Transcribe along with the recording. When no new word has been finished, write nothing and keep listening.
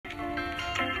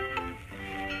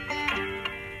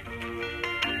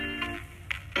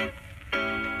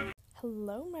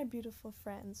Hello, my beautiful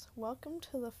friends. Welcome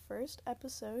to the first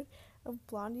episode of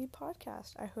Blondie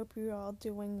Podcast. I hope you're all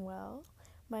doing well.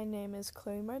 My name is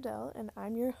Chloe Mardell, and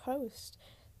I'm your host.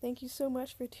 Thank you so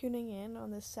much for tuning in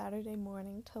on this Saturday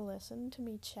morning to listen to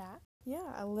me chat.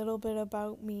 Yeah, a little bit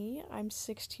about me. I'm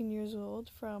 16 years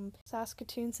old from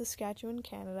Saskatoon, Saskatchewan,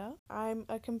 Canada. I'm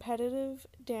a competitive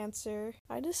dancer.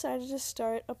 I decided to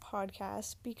start a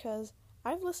podcast because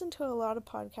I've listened to a lot of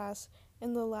podcasts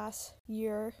in the last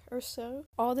year or so.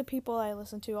 All the people I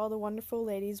listen to, all the wonderful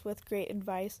ladies with great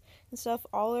advice and stuff,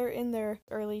 all are in their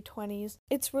early 20s.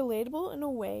 It's relatable in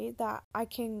a way that I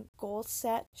can goal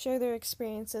set, share their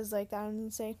experiences like that,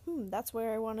 and say, that's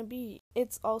where I want to be.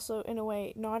 It's also, in a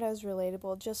way, not as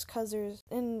relatable just because they're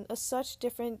in a such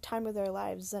different time of their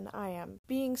lives than I am.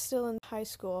 Being still in high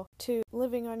school to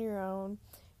living on your own,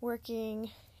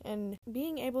 working, and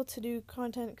being able to do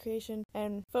content creation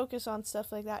and focus on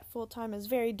stuff like that full time is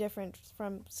very different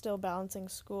from still balancing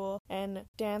school and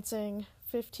dancing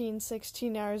 15,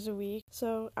 16 hours a week.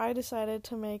 So I decided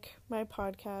to make my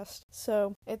podcast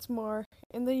so it's more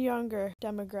in the younger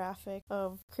demographic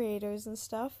of creators and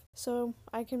stuff. So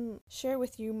I can share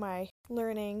with you my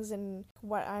learnings and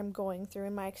what I'm going through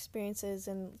and my experiences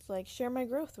and share my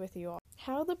growth with you all.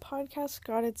 How the podcast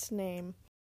got its name.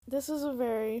 This is a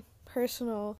very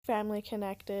personal,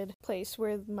 family-connected place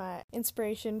where my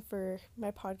inspiration for my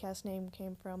podcast name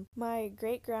came from. My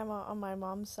great-grandma on my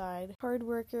mom's side, hard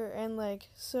worker and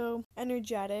so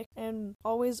energetic and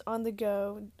always on the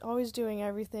go, always doing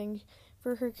everything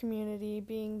for her community,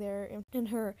 being there in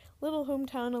her little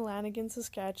hometown of Lanigan,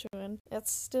 Saskatchewan.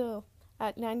 It's still...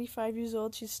 At 95 years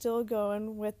old, she's still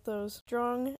going with those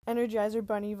strong Energizer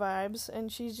Bunny vibes,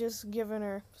 and she's just giving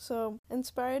her. So,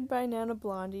 inspired by Nana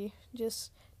Blondie,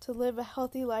 just to live a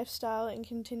healthy lifestyle and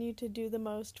continue to do the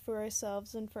most for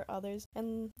ourselves and for others,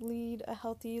 and lead a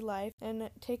healthy life, and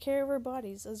take care of our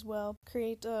bodies as well.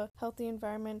 Create a healthy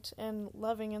environment and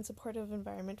loving and supportive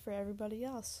environment for everybody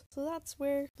else. So that's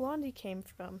where Blondie came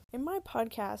from. In my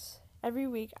podcast, every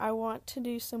week I want to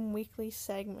do some weekly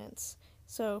segments.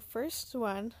 So first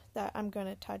one that I'm going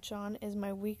to touch on is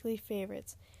my weekly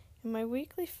favorites. And my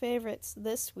weekly favorites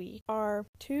this week are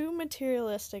 2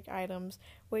 materialistic items,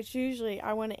 which usually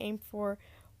I want to aim for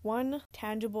one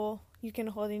tangible, you can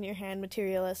hold in your hand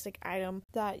materialistic item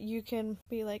that you can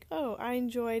be like, oh, I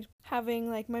enjoyed having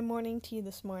my morning tea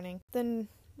this morning. Then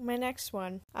my next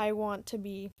one, I want to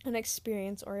be an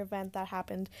experience or event that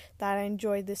happened that I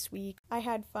enjoyed this week, I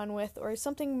had fun with, or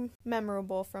something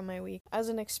memorable from my week as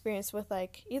an experience with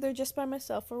either just by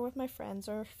myself or with my friends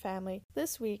or family.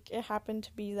 This week, it happened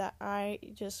to be that I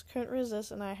just couldn't resist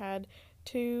and I had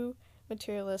 2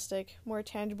 materialistic, more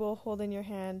tangible, hold in your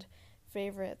hand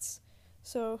favorites.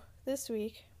 So this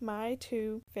week, my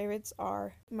 2 favorites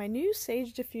are my new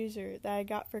sage diffuser that I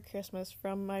got for Christmas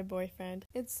from my boyfriend.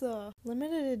 It's a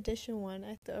limited edition one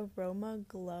at the Aroma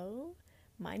Glow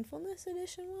Mindfulness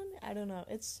edition one. I don't know.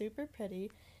 It's super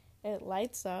pretty. It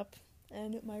lights up,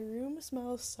 and my room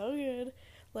smells so good.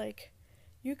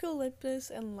 Eucalyptus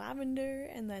and lavender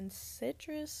and then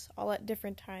citrus all at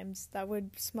different times. That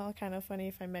would smell kind of funny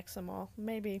if I mix them all.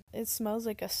 Maybe. It smells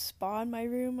like a spa in my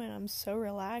room, and I'm so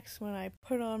relaxed when I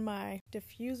put on my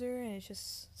diffuser, and it's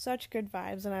just such good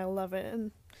vibes, and I love it. And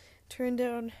turn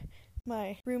down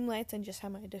my room lights and just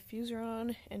have my diffuser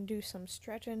on and do some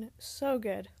stretching. So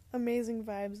good. Amazing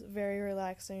vibes, very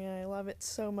relaxing, and I love it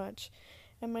so much.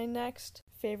 And my next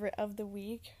favorite of the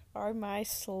week are my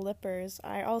slippers.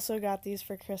 I also got these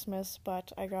for Christmas,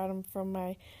 but I got them from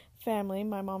my family,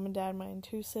 my mom and dad, my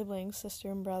 2 siblings,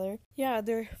 sister and brother. Yeah,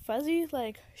 they're fuzzy,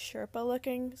 Sherpa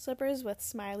looking slippers with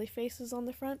smiley faces on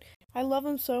the front. I love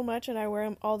them so much and I wear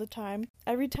them all the time.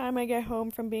 Every time I get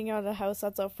home from being out of the house,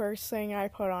 that's the first thing I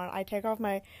put on. I take off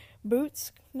my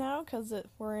boots now because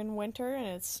we're in winter and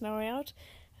it's snowing out.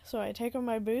 So I take off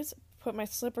my boots, put my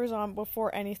slippers on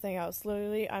before anything else.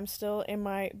 Literally, I'm still in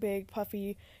my big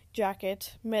puffy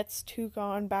jacket, mitts, toque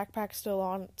on, backpack still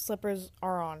on, slippers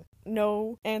are on.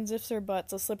 No ands, ifs, or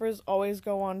buts. The slippers always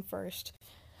go on first.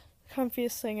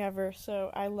 Comfiest thing ever,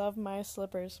 so I love my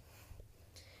slippers.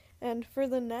 And for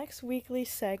the next weekly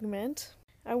segment,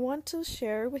 I want to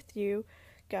share with you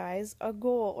guys a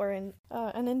goal or an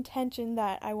intention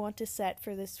that I want to set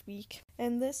for this week.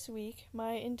 And this week,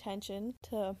 my intention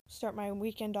to start my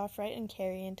weekend off right and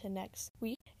carry into next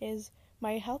week is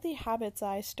my healthy habits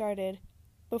I started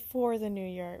before the new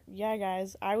year. Yeah,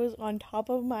 guys, I was on top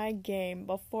of my game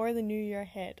before the new year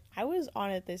hit. I was on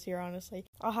it this year, honestly.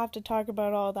 I'll have to talk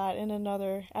about all that in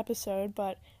another episode,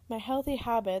 but my healthy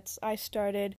habits I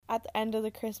started at the end of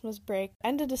the Christmas break,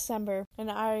 end of December,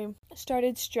 and I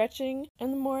started stretching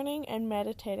in the morning and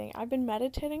meditating. I've been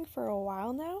meditating for a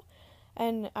while now,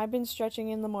 and I've been stretching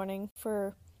in the morning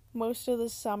for most of the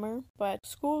summer, but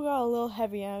school got a little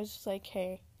heavy and I was just like,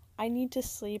 hey, I need to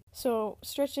sleep. So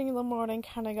stretching in the morning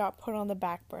kind of got put on the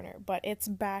back burner, but it's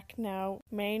back now.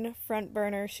 Main front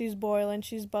burner. She's boiling,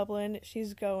 she's bubbling,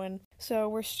 she's going. So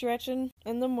we're stretching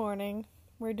in the morning.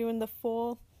 We're doing the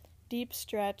full deep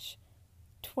stretch,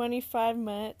 25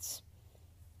 minutes,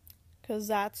 because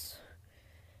that's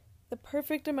the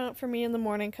perfect amount for me in the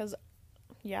morning, because,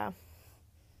 yeah,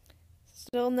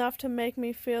 still enough to make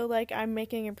me feel like I'm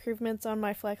making improvements on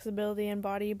my flexibility and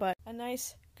body, but a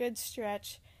nice, good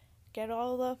stretch. Get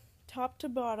all the top to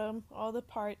bottom, all the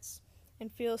parts, and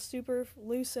feel super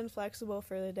loose and flexible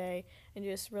for the day, and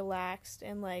just relaxed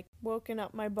and like woken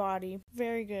up my body.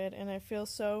 Very good, and I feel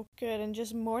so good. And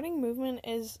just morning movement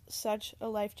is such a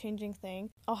life-changing thing.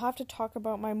 I'll have to talk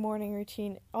about my morning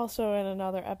routine also in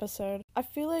another episode. I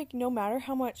feel like no matter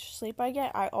how much sleep I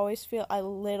get, I always feel a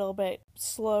little bit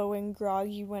slow and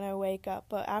groggy when I wake up,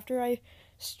 but after I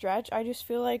stretch, I just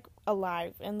feel like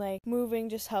alive, and like moving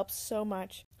just helps so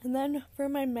much. And then for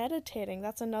my meditating,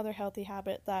 that's another healthy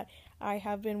habit that I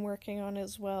have been working on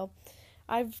as well.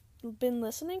 I've been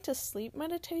listening to sleep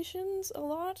meditations a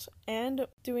lot and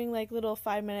doing like little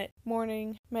 5-minute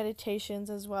morning meditations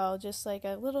as well, just like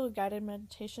a little guided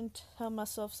meditation to tell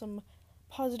myself some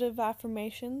positive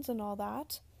affirmations and all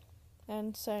that,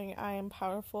 and saying I am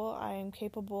powerful, I am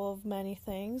capable of many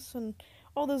things, and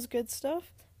all those good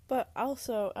stuff. But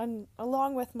also,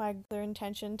 along with my other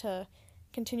intention to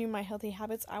continue my healthy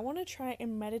habits, I want to try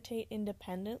and meditate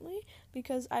independently,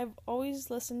 because I've always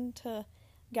listened to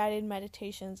guided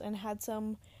meditations and had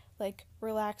some like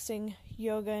relaxing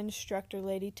yoga instructor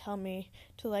lady tell me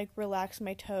to like relax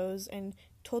my toes and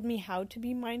told me how to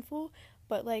be mindful.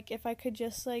 But like if I could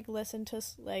just like listen to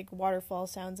like waterfall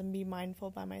sounds and be mindful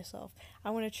by myself,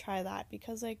 I want to try that,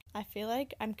 because like I feel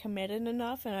like I'm committed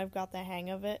enough and I've got the hang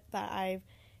of it that I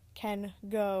can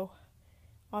go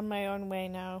on my own way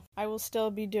now. I will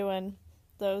still be doing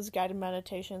those guided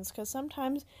meditations, because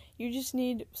sometimes you just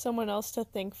need someone else to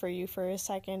think for you for a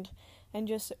second and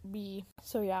just be.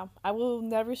 So yeah, I will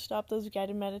never stop those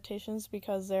guided meditations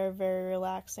because they're very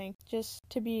relaxing, just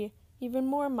to be even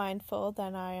more mindful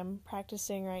than I am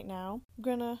practicing right now. I'm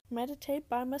gonna meditate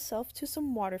by myself to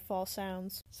some waterfall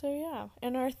sounds. So yeah,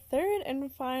 and our third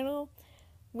and final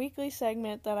weekly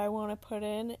segment that I want to put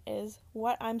in is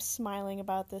what I'm smiling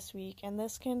about this week, and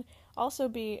this can also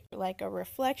be like a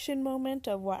reflection moment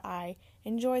of what I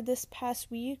enjoyed this past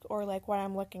week, or like what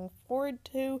I'm looking forward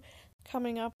to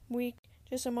coming up week,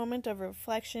 just a moment of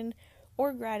reflection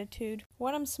or gratitude.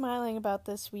 What I'm smiling about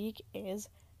this week is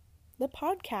the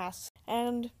podcast,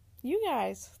 and you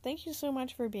guys. Thank you so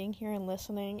much for being here and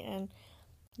listening and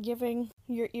giving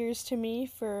your ears to me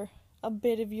for a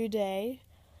bit of your day,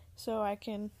 so I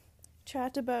can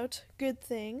chat about good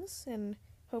things, and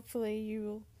hopefully you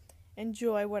will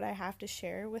enjoy what I have to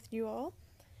share with you all.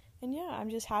 And yeah, I'm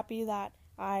just happy that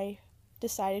I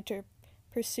decided to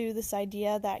pursue this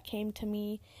idea that came to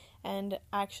me and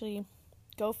actually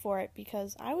go for it,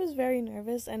 because I was very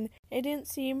nervous and it didn't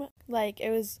seem like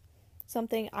it was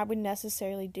something I would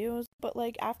necessarily do. But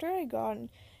like after I got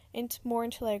into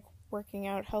like working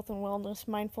out, health and wellness,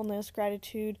 mindfulness,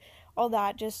 gratitude, all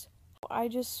that, I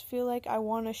just feel like I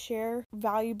want to share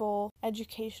valuable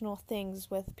educational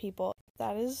things with people.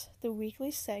 That is the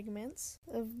weekly segments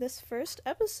of this first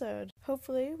episode.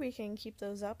 Hopefully we can keep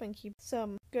those up and keep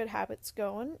some good habits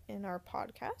going in our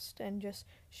podcast and just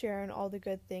sharing all the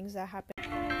good things that happen.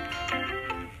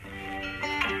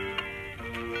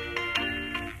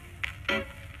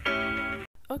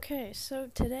 Okay, so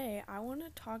today I want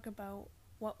to talk about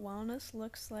what wellness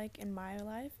looks like in my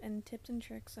life and tips and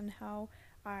tricks on how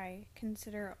I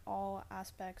consider all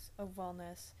aspects of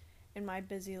wellness in my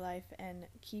busy life and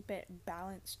keep it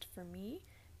balanced for me,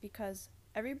 because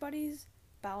everybody's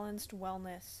balanced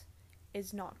wellness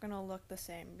is not going to look the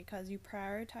same, because you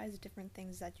prioritize different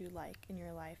things that you like in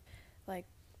your life. Like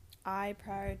I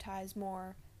prioritize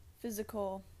more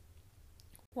physical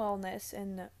wellness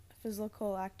and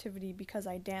physical activity because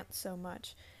I dance so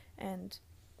much, and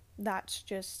that's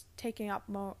just taking up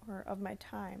more of my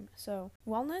time. So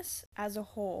wellness as a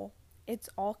whole, it's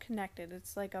all connected.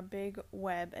 It's like a big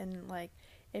web, and like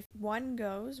if one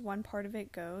part of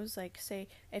it goes, like say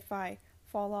if I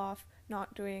fall off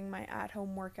not doing my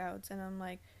at-home workouts and I'm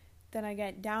like then I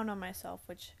get down on myself,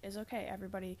 which is okay.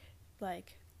 Everybody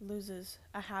like loses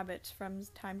a habit from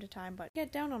time to time, but I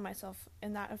get down on myself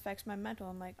and that affects my mental.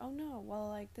 I'm like, oh no, well,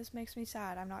 like this makes me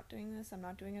sad. I'm not doing this. I'm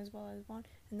not doing as well as I want,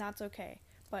 and that's okay.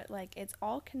 But like it's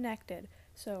all connected.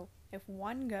 So if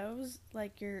one goes,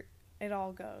 like it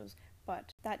all goes.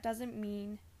 But that doesn't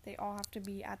mean they all have to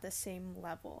be at the same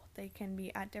level. They can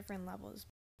be at different levels.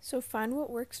 So find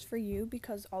what works for you,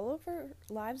 because all of our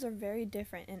lives are very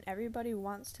different and everybody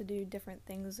wants to do different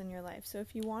things in your life. So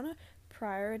if you want to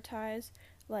prioritize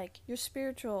like your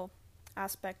spiritual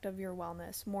aspect of your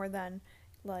wellness more than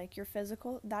like your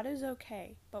physical, that is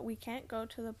okay. But we can't go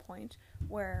to the point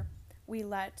where we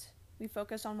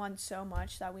focus on one so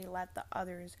much that we let the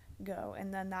others go,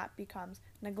 and then that becomes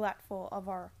neglectful of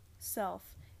our self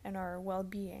and our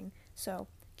well-being. So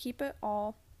keep it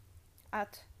all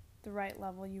at the right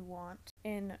level you want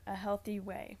in a healthy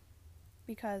way,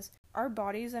 because our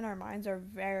bodies and our minds are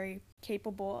very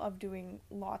capable of doing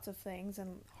lots of things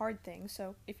and hard things.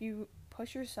 So if you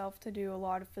push yourself to do a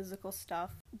lot of physical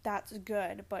stuff, that's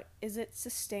good, but is it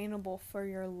sustainable for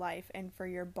your life and for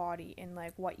your body and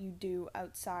like what you do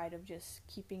outside of just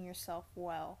keeping yourself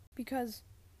well? Because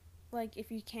like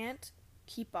if you can't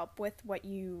keep up with what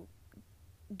you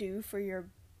do for your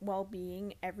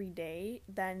well-being every day,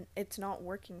 then it's not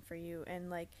working for you, and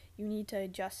like you need to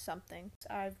adjust something.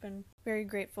 I've been very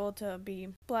grateful to be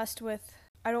blessed with,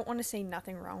 I don't want to say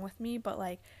nothing wrong with me, but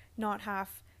like not have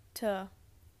to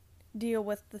deal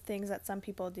with the things that some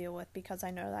people deal with, because I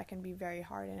know that can be very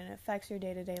hard and it affects your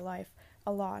day-to-day life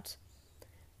a lot.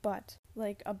 But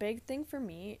like a big thing for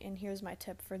me, and here's my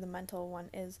tip for the mental one,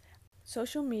 is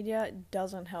social media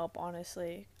doesn't help,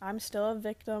 honestly. I'm still a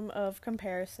victim of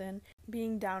comparison,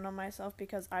 being down on myself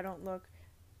because I don't look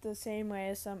the same way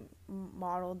as some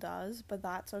model does, but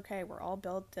that's okay. We're all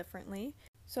built differently.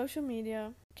 Social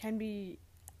media can be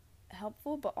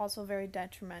helpful, but also very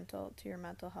detrimental to your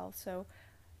mental health. So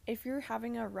if you're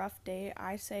having a rough day,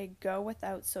 I say go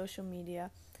without social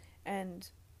media and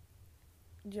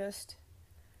just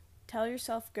tell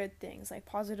yourself good things, like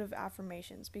positive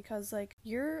affirmations, because like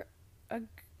you're a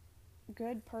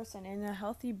good person in a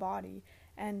healthy body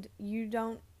and you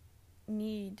don't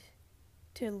need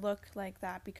to look like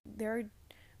that, because their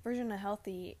version of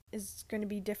healthy is going to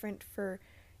be different for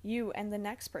you and the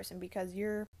next person, because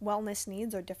your wellness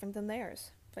needs are different than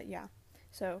theirs. But yeah,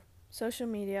 so social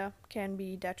media can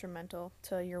be detrimental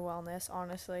to your wellness,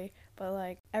 honestly, but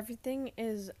like everything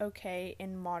is okay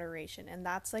in moderation, and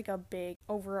that's like a big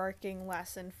overarching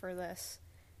lesson for this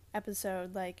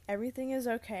episode. Like everything is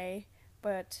okay,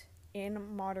 but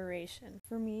in moderation.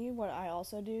 For me, what I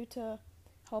also do to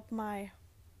help my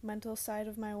mental side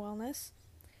of my wellness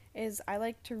is I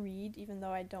like to read, even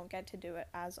though I don't get to do it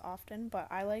as often, but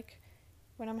I like,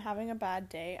 when I'm having a bad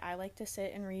day, I like to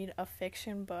sit and read a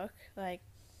fiction book, like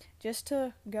just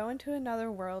to go into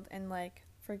another world and like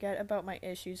forget about my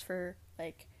issues for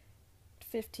like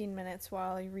 15 minutes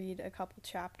while I read a couple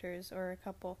chapters or a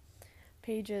couple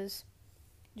pages,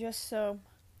 just so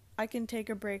I can take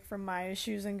a break from my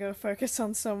issues and go focus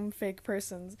on some fake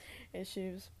person's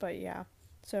issues. But yeah,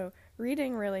 so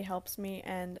reading really helps me,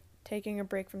 and taking a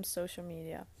break from social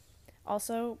media.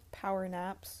 Also, power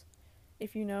naps.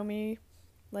 If you know me,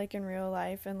 like in real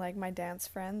life and like my dance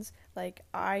friends, like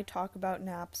I talk about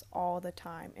naps all the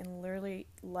time and literally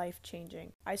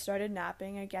life-changing. I started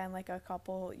napping again like a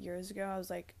couple years ago. I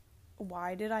was like,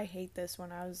 why did I hate this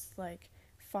when I was like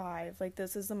 5? Like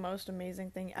this is the most amazing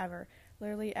thing ever.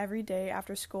 Literally every day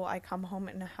after school I come home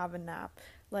and have a nap.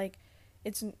 Like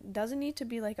it doesn't need to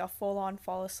be like a full-on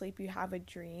fall asleep, you have a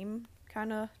dream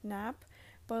kind of nap,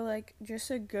 but like just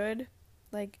a good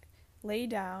like lay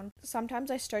down.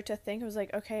 Sometimes I start to think, I was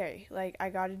like, okay, like I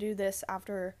gotta do this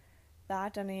after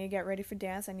that, I need to get ready for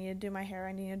dance, I need to do my hair,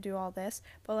 I need to do all this,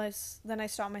 but then I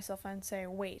stop myself and say,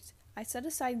 wait, I set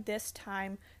aside this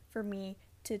time for me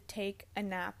to take a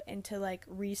nap and to like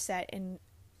reset and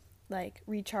like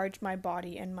recharge my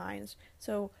body and mind.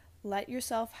 So let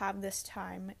yourself have this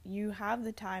time. You have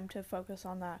the time to focus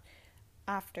on that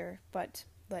after, but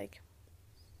like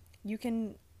you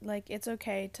can, like it's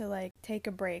okay to like take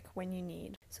a break when you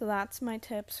need. So that's my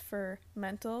tips for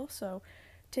mental. So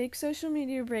take social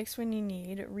media breaks when you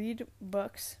need, read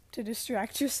books to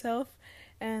distract yourself,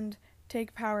 and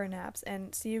take power naps,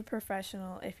 and see a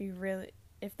professional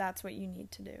if that's what you need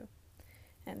to do.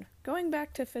 And going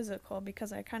back to physical,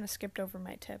 because I kind of skipped over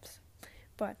my tips,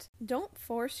 but don't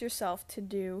force yourself to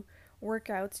do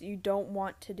workouts you don't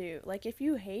want to do. Like if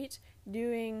you hate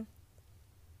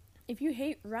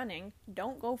running,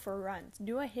 don't go for runs.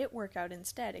 Do a HIIT workout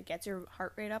instead. It gets your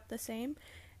heart rate up the same,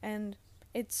 and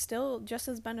it's still just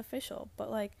as beneficial.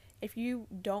 But like, if you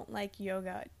don't like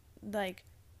yoga, like,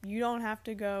 you don't have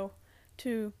to go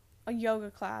to a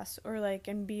yoga class or like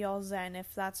and be all zen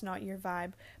if that's not your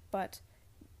vibe. But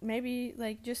maybe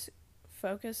like just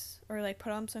focus or like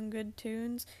put on some good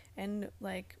tunes and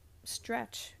like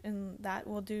stretch, and that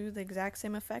will do the exact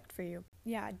same effect for you.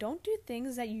 Yeah, don't do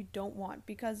things that you don't want,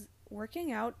 because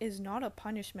working out is not a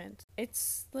punishment.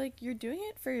 It's like you're doing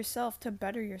it for yourself to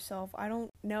better yourself. I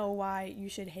don't know why you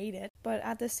should hate it, but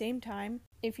at the same time,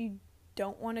 if you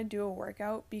don't want to do a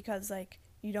workout because like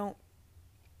you don't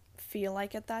feel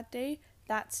like it that day,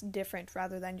 that's different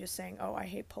rather than just saying, oh, I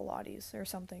hate Pilates or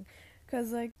something.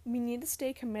 Because like, we need to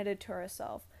stay committed to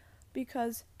ourselves,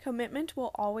 because commitment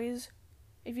will always,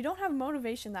 if you don't have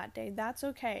motivation that day, that's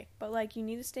okay, but like, you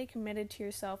need to stay committed to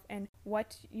yourself and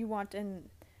what you want, and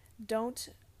don't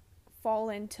fall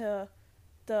into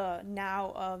the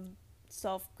now of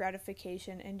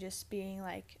self-gratification and just being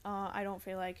like, I don't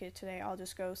feel like it today, I'll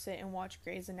just go sit and watch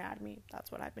Grey's Anatomy.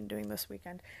 That's what I've been doing this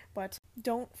weekend. But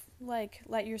don't like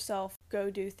let yourself go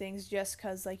do things just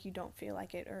because like you don't feel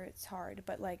like it or it's hard,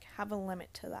 but like have a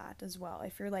limit to that as well.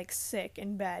 If you're like sick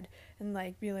in bed and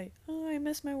like be like, oh, I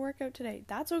missed my workout today,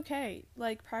 that's okay.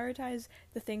 Like, prioritize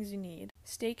the things you need.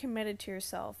 Stay committed to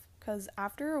yourself, because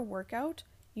after a workout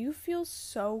you feel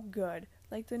so good.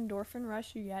 Like, the endorphin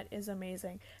rush you get is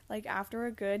amazing. Like, after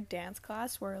a good dance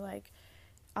class where like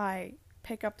I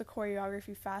pick up the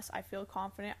choreography fast, I feel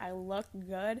confident, I look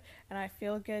good, and I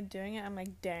feel good doing it, I'm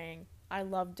like, dang, I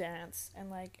love dance. And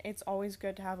like, it's always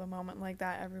good to have a moment like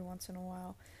that every once in a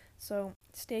while. So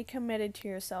stay committed to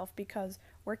yourself, because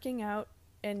working out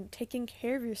and taking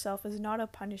care of yourself is not a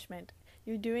punishment.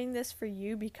 You're doing this for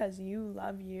you because you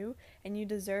love you, and you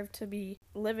deserve to be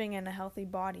living in a healthy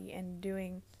body and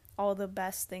doing all the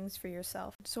best things for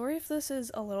yourself. Sorry if this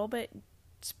is a little bit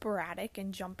sporadic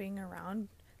and jumping around.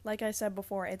 Like I said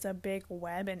before, it's a big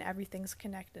web and everything's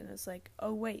connected. It's like,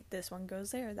 oh wait, this one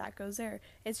goes there, that goes there.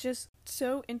 It's just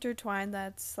so intertwined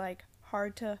that it's like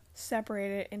hard to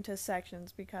separate it into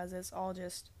sections, because it's all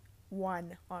just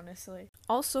one, honestly.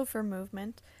 Also, for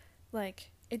movement,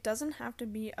 like, it doesn't have to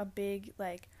be a big,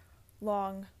 like,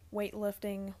 long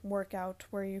weightlifting workout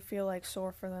where you feel like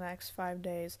sore for the next 5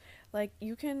 days. Like,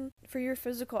 you can, for your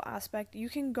physical aspect, you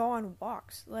can go on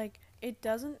walks. Like, it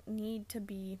doesn't need to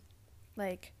be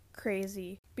like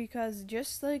crazy, because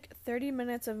just like 30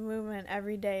 minutes of movement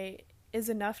every day is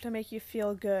enough to make you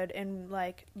feel good and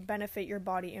like benefit your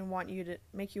body and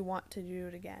make you want to do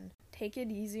it again. Take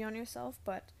it easy on yourself,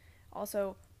 but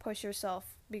also push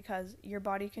yourself, because your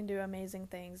body can do amazing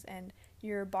things, and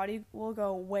your body will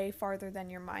go way farther than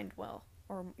your mind will,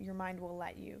 or your mind will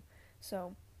let you.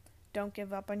 So don't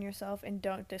give up on yourself, and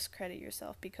don't discredit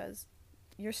yourself, because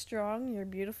you're strong, you're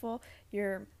beautiful,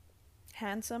 you're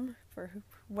handsome, for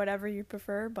whatever you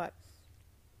prefer, but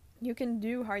you can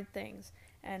do hard things.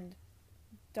 And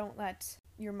don't let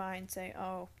your mind say,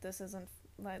 oh, this isn't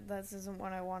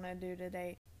what I want to do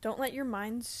today. Don't let your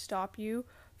mind stop you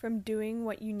from doing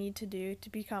what you need to do to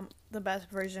become the best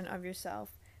version of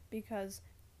yourself. Because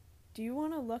do you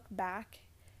want to look back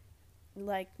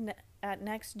like at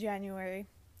next January,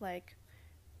 like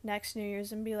next New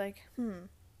Year's, and be like,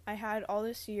 I had all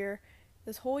this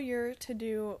whole year to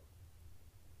do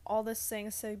all these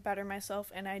things to better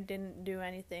myself, and I didn't do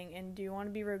anything? And do you want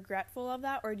to be regretful of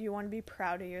that, or do you want to be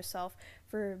proud of yourself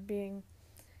for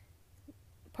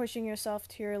pushing yourself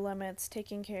to your limits,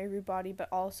 taking care of your body, but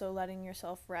also letting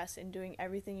yourself rest and doing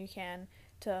everything you can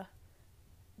to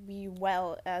be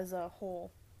well as a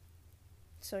whole?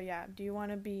 So yeah, do you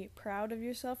want to be proud of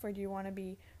yourself, or do you want to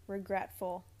be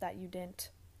regretful that you didn't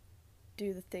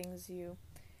do the things you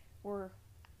were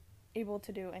able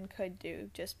to do and could do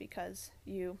just because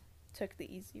you took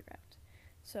the easy route?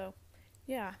 So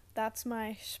yeah, that's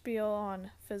my spiel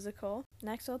on physical.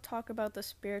 Next, I'll talk about the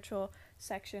spiritual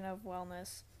section of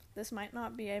wellness. This might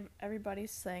not be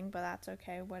everybody's thing, but that's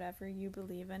okay, whatever you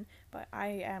believe in. But I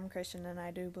am Christian, and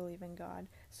I do believe in God.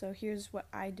 So here's what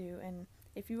I do. And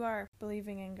if you are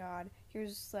believing in God,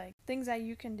 here's like things that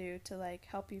you can do to like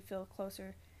help you feel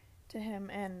closer to Him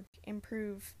and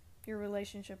improve your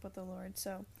relationship with the Lord.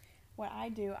 So what I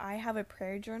do, I have a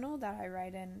prayer journal that I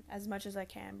write in as much as I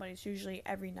can, but it's usually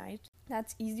every night.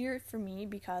 That's easier for me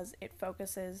because it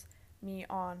focuses me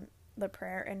on the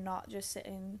prayer and not just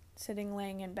sitting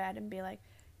laying in bed and be like,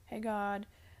 hey God,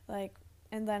 like,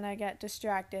 and then I get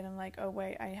distracted and like, oh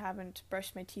wait, I haven't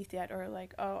brushed my teeth yet, or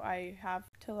like, oh, I have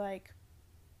to like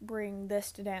bring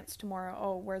this to dance tomorrow,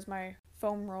 oh, where's my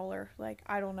foam roller? Like,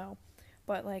 I don't know.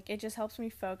 But like, it just helps me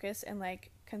focus and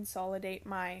like consolidate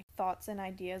my thoughts and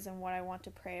ideas and what I want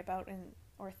to pray about and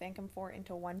or thank him for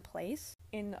into one place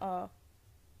in a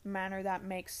manner that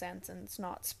makes sense and it's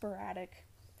not sporadic.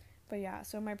 But yeah,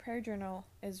 so my prayer journal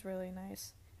is really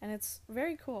nice. And it's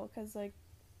very cool because, like,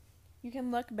 you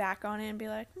can look back on it and be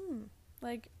like,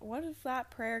 like, what if that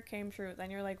prayer came true?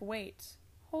 Then you're like, wait,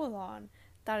 hold on.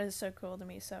 That is so cool to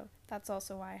me. So that's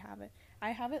also why I have it. I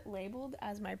have it labeled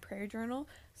as my prayer journal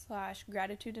 /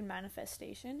 gratitude and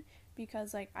manifestation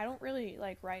because, like, I don't really,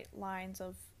 like, write lines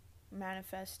of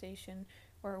manifestation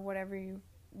or whatever you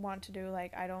want to do.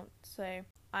 Like, I don't say,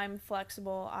 I'm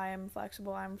flexible, I am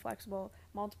flexible, I'm flexible,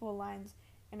 multiple lines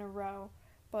in a row.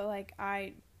 But, like,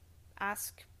 I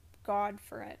ask God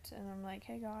for it. And I'm like,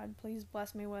 hey, God, please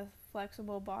bless me with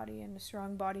flexible body and a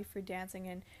strong body for dancing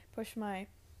and push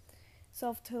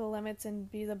myself to the limits and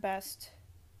be the best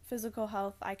physical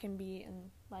health I can be.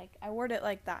 And, like, I word it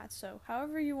like that. So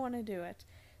however you want to do it,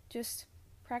 just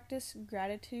practice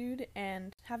gratitude,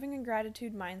 and having a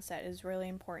gratitude mindset is really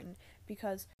important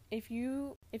because if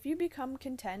you become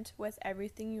content with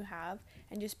everything you have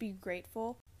and just be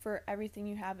grateful for everything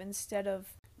you have instead of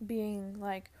being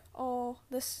like, oh,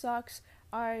 this sucks,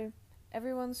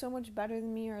 everyone's so much better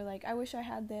than me, or like, I wish I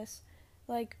had this,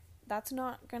 like, that's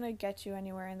not gonna get you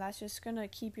anywhere, and that's just gonna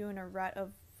keep you in a rut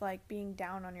of like being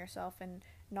down on yourself and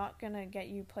not gonna get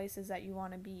you places that you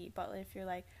want to be. But if you're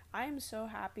like, I am so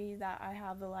happy that I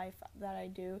have the life that I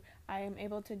do, I am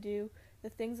able to do the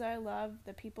things that I love,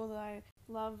 the people that I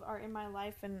love are in my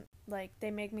life, and like they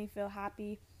make me feel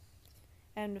happy,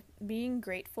 and being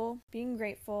grateful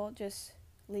just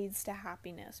leads to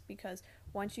happiness, because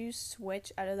once you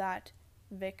switch out of that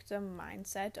victim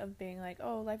mindset of being like,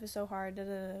 oh, life is so hard,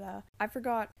 I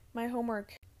forgot my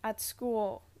homework at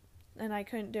school and I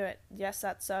couldn't do it. Yes,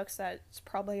 that sucks. That's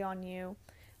probably on you.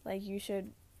 Like, you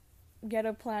should get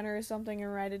a planner or something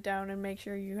and write it down and make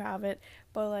sure you have it.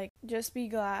 But, like, just be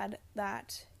glad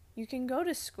that you can go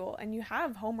to school and you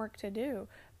have homework to do,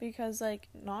 because, like,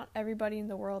 not everybody in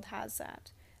the world has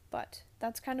that. But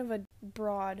that's kind of a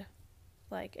broad,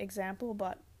 like, example,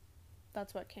 but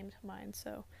that's what came to mind.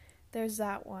 So there's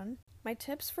that one. My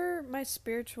tips for my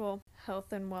spiritual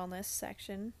health and wellness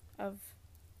section of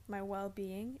my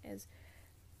well-being is,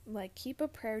 like, keep a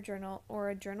prayer journal or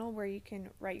a journal where you can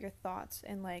write your thoughts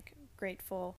and like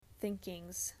grateful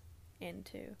thinkings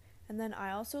into. And then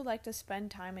I also like to spend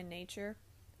time in nature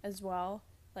as well,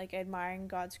 like admiring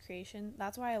God's creation.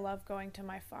 That's why I love going to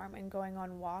my farm and going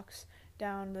on walks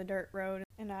down the dirt road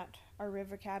and at our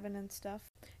river cabin and stuff.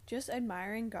 Just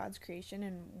admiring God's creation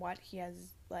and what he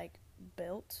has like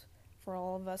built for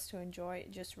all of us to enjoy,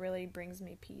 it just really brings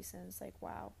me peace. And it's like,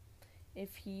 wow,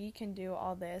 if he can do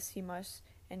all this, he must,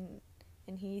 and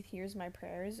he hears my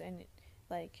prayers and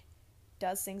like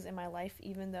does things in my life,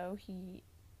 even though he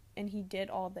did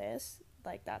all this,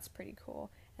 like, that's pretty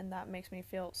cool, and that makes me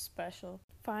feel special.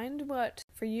 Find what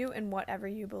for you and whatever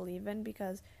you believe in,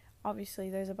 because obviously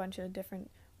there's a bunch of different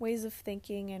ways of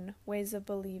thinking and ways of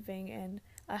believing in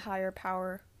a higher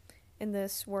power in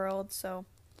this world, so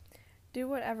do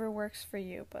whatever works for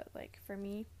you. But like, for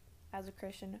me, as a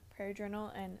Christian, prayer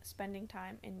journal and spending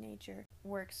time in nature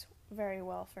works very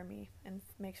well for me and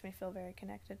makes me feel very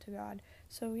connected to God.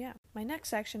 So yeah, my next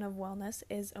section of wellness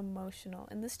is emotional,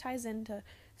 and this ties into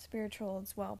spiritual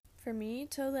as well. For me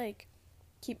to like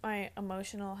keep my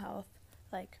emotional health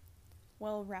like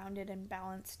well-rounded and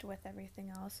balanced with everything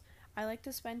else, I like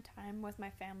to spend time with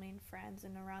my family and friends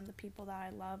and around the people that I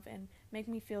love and make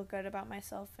me feel good about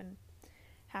myself and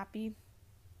happy.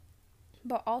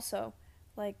 But also,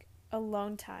 like,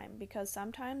 alone time, because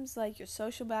sometimes like your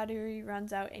social battery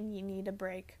runs out and you need a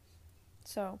break.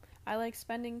 So I like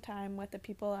spending time with the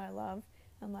people I love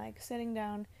and like sitting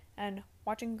down and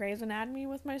watching Grey's Anatomy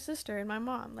with my sister and my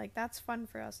mom. Like, that's fun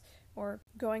for us. Or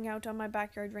going out on my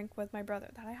backyard rink with my brother,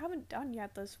 that I haven't done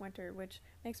yet this winter, which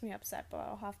makes me upset, but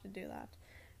I'll have to do that.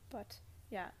 But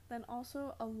yeah, then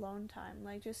also alone time,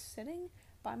 like just sitting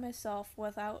by myself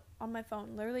without on my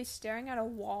phone, literally staring at a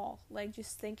wall, like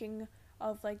just thinking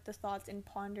of like the thoughts and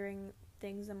pondering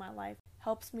things in my life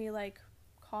helps me like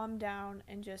calm down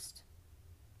and just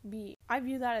be. I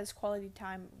view that as quality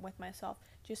time with myself,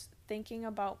 just thinking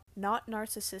about, not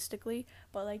narcissistically,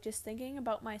 but like just thinking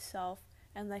about myself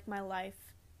and like my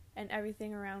life and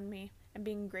everything around me and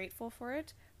being grateful for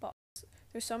it. But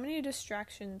there's so many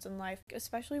distractions in life,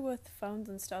 especially with phones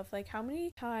and stuff. Like, how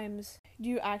many times do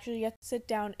you actually get to sit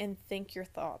down and think your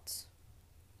thoughts?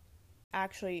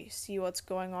 Actually see what's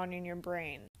going on in your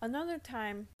brain. Another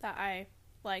time that I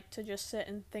like to just sit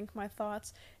and think my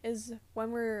thoughts is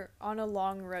when we're on a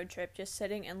long road trip, just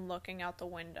sitting and looking out the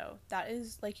window. That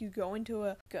is like, you go into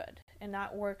a good, and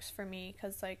that works for me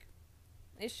because like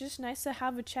it's just nice to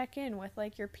have a check-in with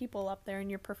like your people up there and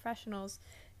your professionals,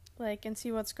 like, and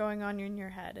see what's going on in your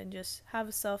head and just have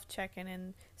a self check-in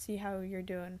and see how you're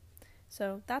doing.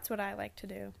 So that's what I like to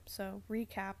do. So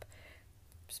recap,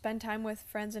 spend time with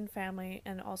friends and family,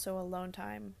 and also alone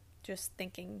time just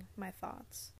thinking my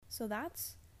thoughts. So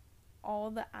that's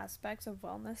all the aspects of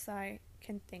wellness I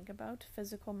can think about: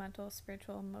 physical, mental,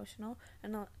 spiritual, emotional.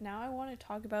 And now I want to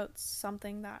talk about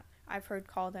something that I've heard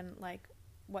called, and like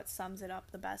what sums it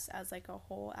up the best as like a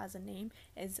whole, as a name,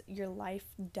 is your life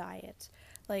diet.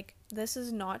 Like, this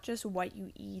is not just what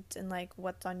you eat and like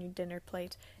what's on your dinner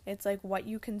plate. It's like what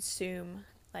you consume,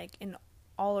 like in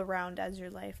all around as your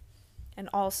life and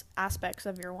all aspects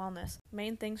of your wellness.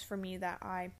 Main things for me that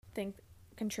I think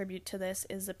contribute to this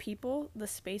is the people, the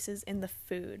spaces, and the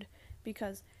food.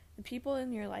 Because the people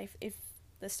in your life, if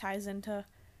this ties into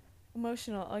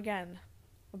emotional, again,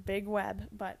 a big web,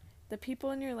 but the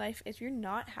people in your life, if you're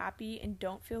not happy and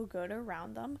don't feel good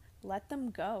around them, let them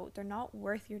go. They're not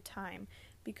worth your time,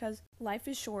 because life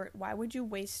is short. Why would you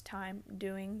waste time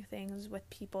doing things with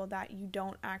people that you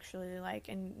don't actually like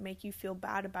and make you feel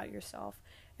bad about yourself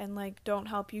and like don't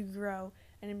help you grow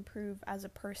and improve as a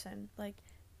person? Like,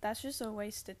 that's just a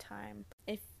waste of time.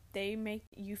 If they make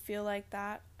you feel like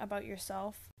that about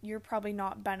yourself, you're probably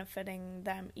not benefiting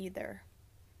them either.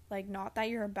 Like, not that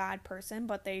you're a bad person,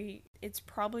 but it's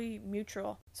probably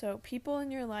mutual. So people in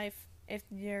your life, if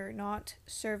they're not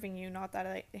serving you, not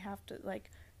that they have to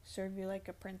like serve you like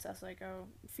a princess, like, oh,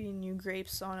 feeding you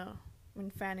grapes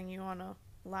and fanning you on a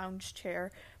lounge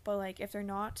chair, but like if they're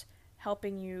not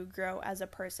helping you grow as a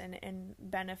person and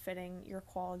benefiting your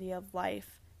quality of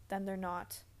life, then they're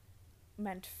not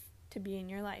meant to be in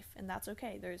your life, and that's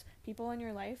okay. There's people in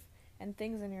your life and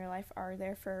things in your life are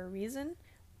there for a reason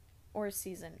or a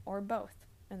season or both,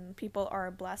 and people are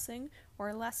a blessing or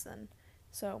a lesson.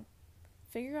 So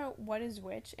figure out what is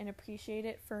which and appreciate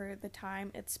it for the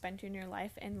time it's spent in your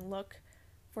life, and look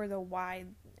for the why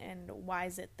and why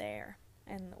is it there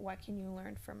and what can you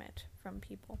learn from it, from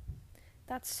people.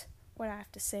 That's what I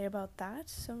have to say about that.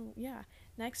 So yeah,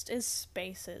 next is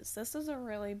spaces. This is a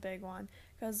really big one,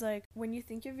 because like when you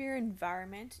think of your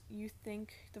environment, you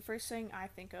think, the first thing I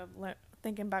think of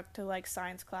thinking back to like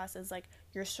science class is like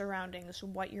your surroundings,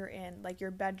 what you're in, like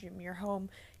your bedroom, your home,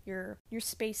 your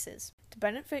spaces. To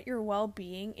benefit your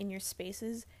well-being in your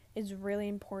spaces is really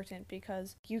important,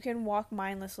 because you can walk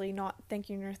mindlessly, not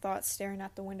thinking your thoughts, staring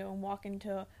at the window, and walk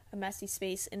into a messy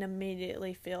space and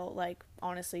immediately feel like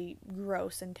honestly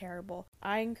gross and terrible.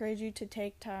 I encourage you to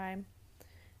take time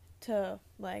to,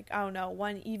 like, I don't know,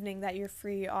 one evening that you're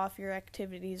free off your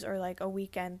activities, or like a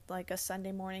weekend, like a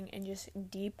Sunday morning, and just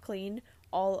deep clean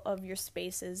all of your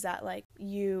spaces that like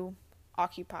you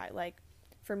occupy. Like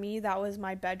for me, that was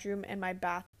my bedroom and my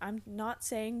bath. I'm not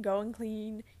saying go and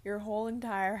clean your whole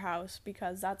entire house,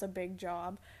 because that's a big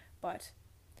job, but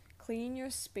clean your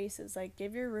spaces. Like,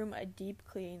 give your room a deep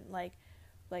clean. Like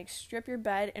strip your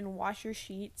bed and wash your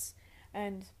sheets,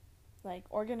 and like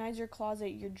organize your closet,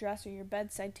 your dresser, your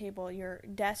bedside table, your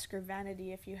desk or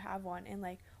vanity if you have one, and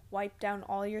like wipe down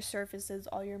all your surfaces,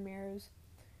 all your mirrors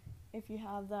if you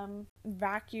have them.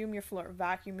 Vacuum your floor.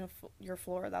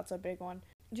 That's a big one.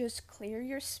 Just clear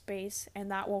your space, and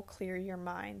that will clear your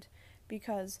mind,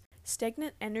 because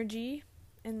stagnant energy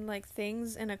and like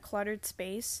things in a cluttered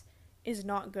space is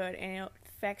not good, and it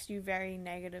affects you very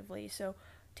negatively. So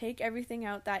take everything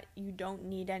out that you don't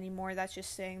need anymore, that's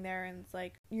just sitting there and it's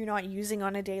like you're not using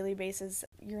on a daily basis,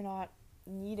 you're not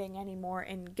needing anymore,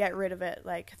 and get rid of it.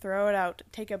 Like, throw it out.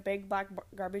 Take a big black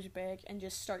garbage bag and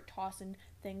just start tossing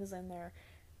things in there.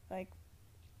 Like,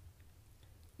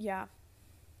 yeah.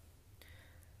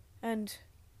 And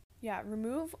yeah,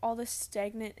 remove all the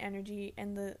stagnant energy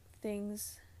and the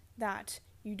things that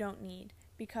you don't need,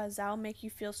 because that'll make you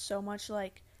feel so much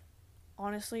like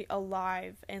honestly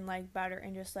alive and like better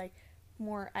and just like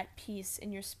more at peace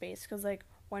in your space. Because like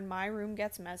when my room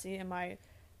gets messy and my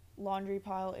laundry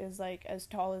pile is like as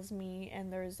tall as me,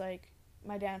 and there's like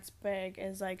my dance bag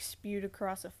is like spewed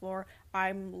across the floor,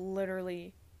 I'm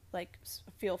literally like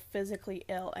feel physically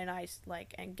ill, and I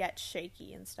like and get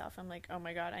shaky and stuff. I'm like, oh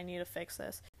my god, I need to fix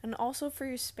this. And also for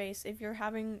your space, if you're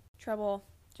having trouble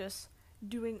just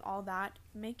doing all that,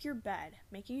 make your bed.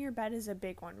 Making your bed is a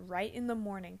big one, right in the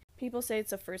morning. People say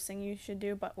it's the first thing you should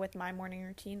do, but with my morning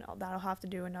routine, that I'll have to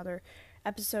do another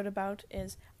episode about,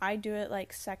 is I do it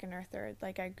like second or third.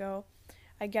 Like I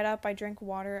get up, I drink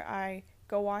water, I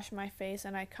go wash my face,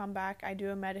 and I come back, I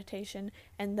do a meditation,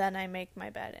 and then I make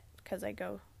my bed, because I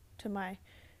go to my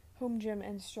home gym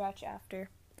and stretch after.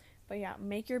 But yeah,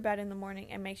 make your bed in the morning.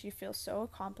 It makes you feel so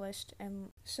accomplished and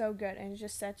so good, and it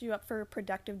just sets you up for a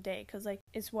productive day. Because like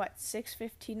it's what,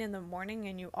 6:15 in the morning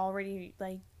and you already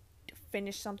like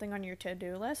finish something on your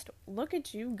to-do list. Look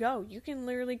at you go. You can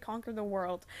literally conquer the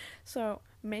world. So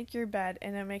make your bed,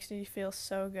 and it makes you feel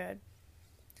so good.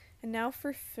 And now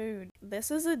for food.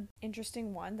 This is an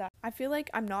interesting one that I feel like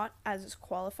I'm not as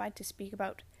qualified to speak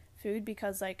about food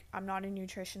because like I'm not a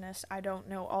nutritionist. I don't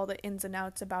know all the ins and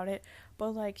outs about it, but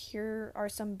like here are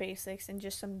some basics and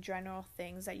just some general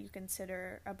things that you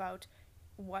consider about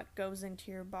what goes into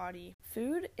your body.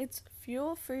 Food, it's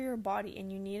fuel for your body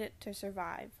and you need it to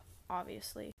survive,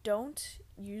 obviously. Don't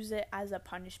use it as a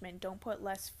punishment. Don't put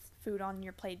less food on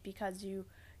your plate because you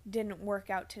didn't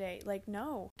work out today. Like,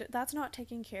 no, that's not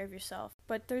taking care of yourself.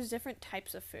 But there's different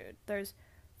types of food. There's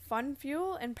fun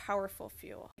fuel and powerful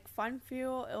fuel. Like, fun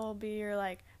fuel, it'll be your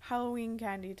like Halloween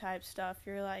candy type stuff.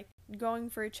 You're like going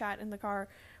for a chat in the car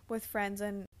with friends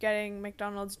and getting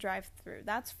McDonald's drive-through.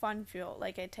 That's fun fuel.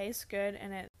 Like, it tastes good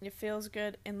and it feels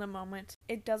good in the moment.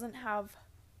 It doesn't have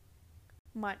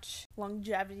much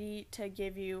longevity to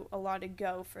give you a lot of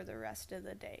go for the rest of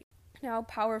the day. Now,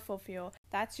 powerful fuel,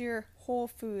 that's your whole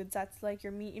foods. That's like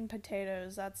your meat and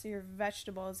potatoes. That's your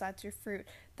vegetables. That's your fruit.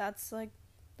 That's like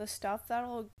the stuff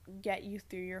that'll get you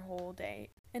through your whole day.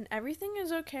 And everything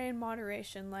is okay in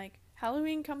moderation. Like,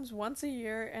 Halloween comes once a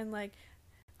year, and like,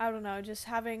 I don't know, just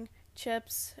having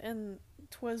chips and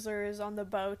Twizzlers on the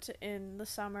boat in the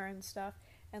summer and stuff,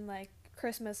 and like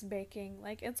Christmas baking,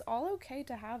 like, it's all okay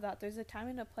to have that. There's a time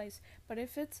and a place. But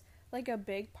if it's like a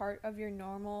big part of your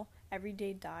normal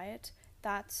everyday diet,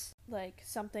 that's like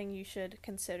something you should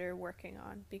consider working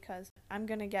on, because I'm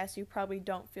gonna guess you probably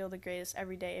don't feel the greatest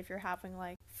every day if you're having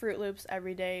like Fruit Loops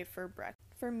every day for breakfast.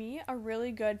 For me, a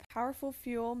really good powerful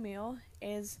fuel meal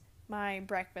is my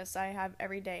breakfast I have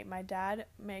every day. My dad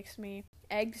makes me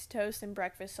eggs, toast, and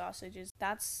breakfast sausages.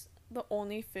 That's the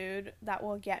only food that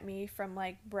will get me from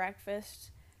like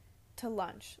breakfast to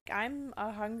lunch. I'm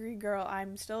a hungry girl.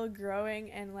 I'm still growing,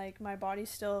 and like my body's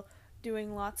still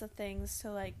doing lots of things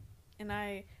to like, and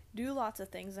I do lots of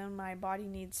things, and my body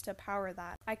needs to power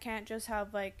that. I can't just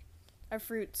have like a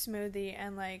fruit smoothie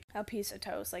and like a piece of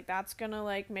toast. Like, that's gonna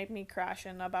like make me crash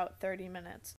in about 30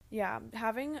 minutes. Yeah,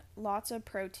 having lots of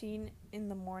protein in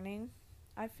the morning,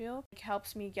 I feel like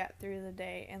helps me get through the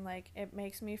day, and like it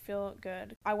makes me feel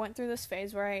good. I went through this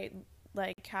phase where I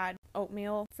like had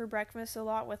oatmeal for breakfast a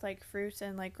lot with like fruits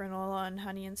and like granola and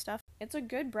honey and stuff. It's a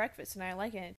good breakfast and I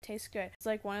like it. It tastes good. It's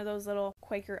like one of those little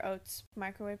Quaker Oats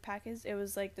microwave packets. It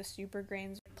was like the super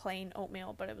grains plain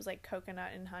oatmeal, but it was like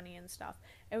coconut and honey and stuff.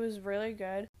 It was really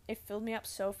good. It filled me up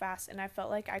so fast, and I felt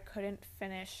like I couldn't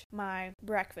finish my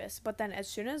breakfast. But then as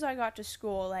soon as I got to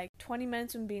school, like 20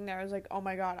 minutes from being there, I was like, oh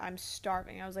my god, I'm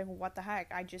starving. I was like, what the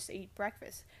heck? I just ate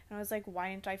breakfast. And I was like,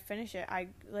 why didn't I finish it?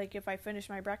 If I finished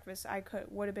my breakfast, I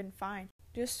would have been fine.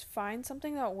 Just find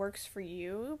something that works for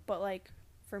you. But like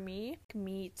for me,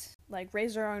 meat, like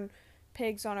raise our own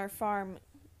pigs on our farm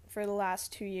for the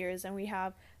last 2 years, and we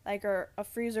have like a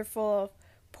freezer full of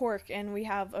pork, and we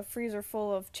have a freezer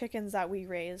full of chickens that we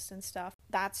raised and stuff.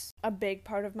 That's a big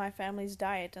part of my family's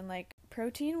diet, and like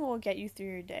protein will get you through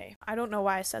your day. I don't know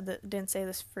why I didn't say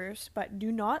this first, but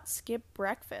do not skip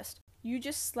breakfast. You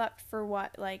just slept for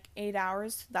what, like 8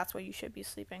 hours? That's what you should be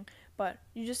sleeping. But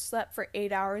you just slept for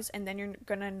 8 hours, and then you're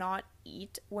gonna not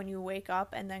eat when you wake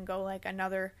up, and then go like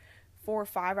another 4 or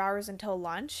 5 hours until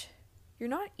lunch. You're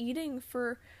not eating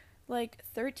for like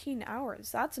 13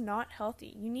 hours. That's not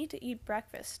healthy. You need to eat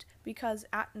breakfast, because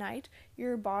at night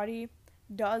your body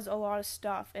does a lot of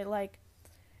stuff. It like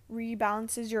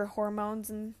rebalances your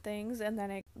hormones and things, and then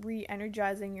it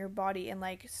re-energizing your body, and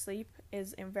like sleep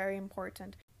is very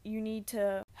important. You need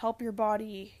to help your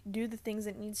body do the things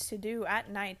it needs to do at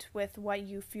night with what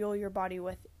you fuel your body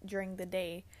with during the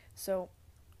day. So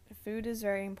food is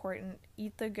very important.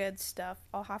 Eat the good stuff.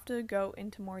 I'll have to go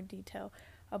into more detail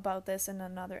about this in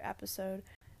another episode.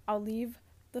 I'll leave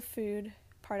the food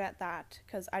part at that,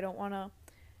 because I don't want to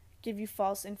give you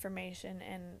false information,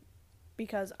 and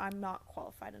because I'm not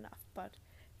qualified enough. But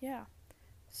yeah,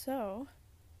 so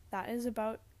that is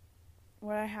about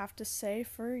what I have to say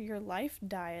for your life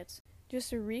diets.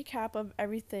 Just a recap of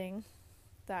everything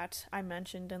that I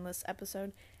mentioned in this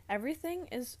episode. Everything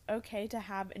is okay to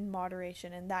have in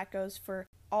moderation, and that goes for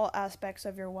all aspects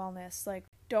of your wellness. Like,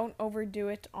 don't overdo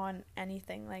it on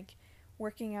anything, like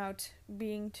working out,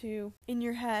 being too in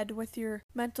your head with your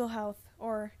mental health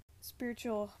or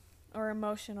spiritual or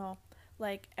emotional.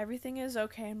 Like, everything is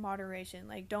okay in moderation.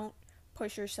 Like, don't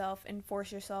push yourself and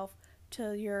force yourself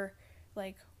to your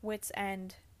like wit's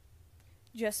end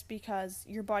just because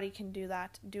your body can do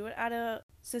that. Do it at a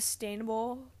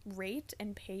sustainable rate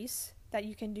and pace that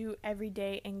you can do every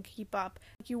day and keep up.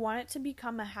 You want it to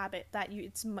become a habit that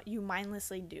you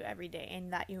mindlessly do every day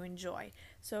and that you enjoy.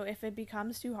 So if it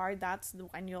becomes too hard, that's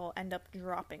when you'll end up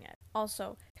dropping it.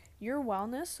 Also, your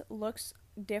wellness looks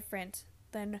different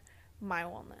than my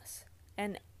wellness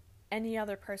and any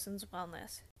other person's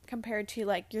wellness, compared to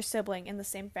like your sibling in the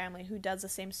same family who does the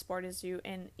same sport as you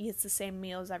and eats the same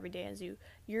meals every day as you.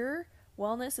 Your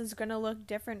wellness is going to look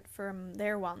different from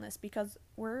their wellness because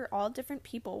we're all different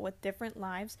people with different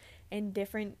lives and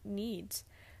different needs.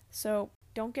 So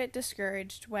don't get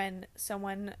discouraged when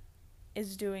someone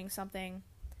is doing something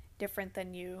different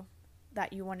than you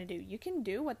that you want to do. You can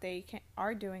do what they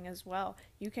are doing as well.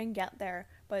 You can get there,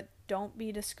 but don't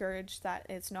be discouraged that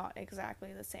it's not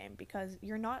exactly the same, because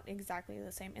you're not exactly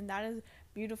the same, and that is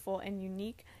beautiful and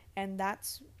unique. And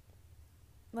that's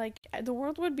like, the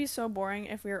world would be so boring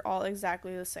if we were all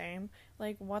exactly the same.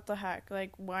 Like, what the heck?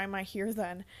 Like, why am I here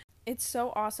then? It's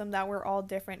so awesome that we're all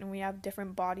different and we have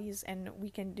different bodies and we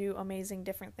can do amazing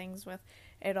different things with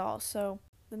it all. So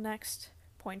the next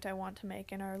point I want to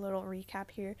make in our little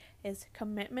recap here is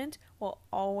commitment will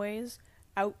always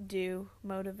outdo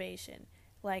motivation.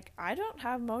 Like, I don't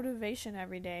have motivation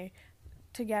every day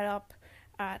to get up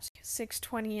at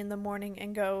 6:20 in the morning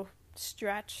and go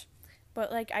stretch,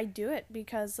 but like, I do it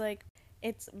because like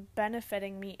it's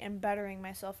benefiting me and bettering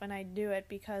myself, and I do it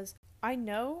because I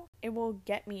know it will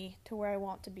get me to where I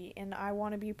want to be, and I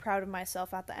want to be proud of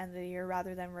myself at the end of the year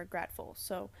rather than regretful.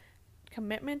 So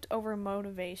commitment over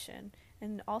motivation.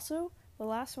 And also, the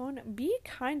last one, be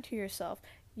kind to yourself.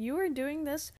 You are doing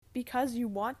this because you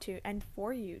want to and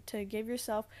for you, to give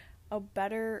yourself a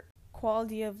better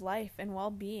quality of life and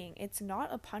well-being. It's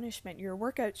not a punishment. Your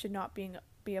workout should not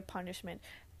be a punishment.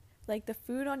 Like, the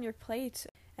food on your plate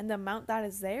and the amount that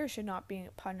is there should not be a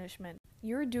punishment.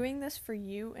 You're doing this for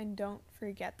you, and don't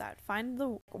forget that. Find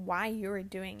the why you're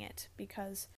doing it,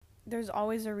 because there's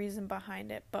always a reason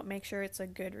behind it, but make sure it's a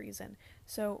good reason.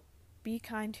 So be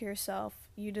kind to yourself.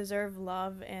 You deserve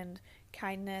love and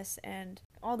kindness and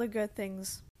all the good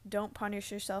things. Don't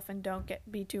punish yourself, and don't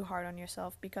be too hard on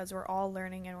yourself, because we're all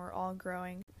learning and we're all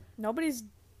growing. Nobody's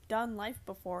done life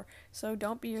before, so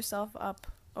don't beat yourself up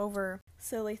over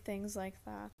silly things like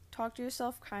that. Talk to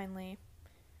yourself kindly.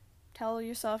 Tell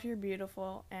yourself you're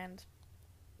beautiful, and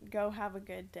go have a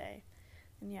good day.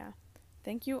 And yeah,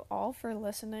 thank you all for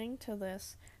listening to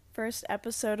this first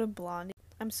episode of Blondie.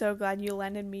 I'm so glad you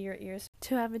lended me your ears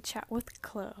to have a chat with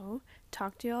Chloe.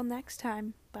 Talk to you all next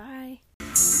time. Bye.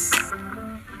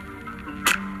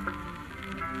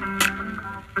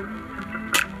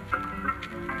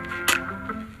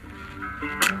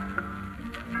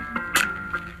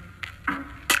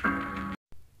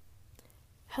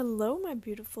 Hello, my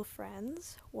beautiful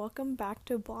friends. Welcome back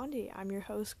to Blondie. I'm your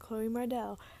host, Chloe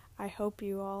Mardell. I hope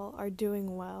you all are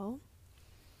doing well.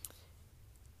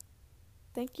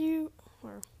 Thank you.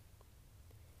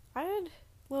 I had a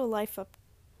little life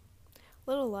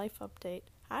update.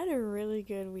 I had a really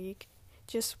good week,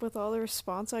 just with all the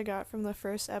response I got from the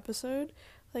first episode.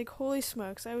 Like, holy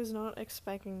smokes, I was not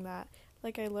expecting that.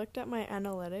 Like, I looked at my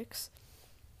analytics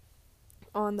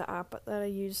on the app that I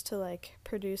use to like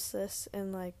produce this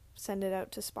and like send it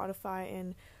out to Spotify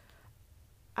and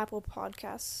Apple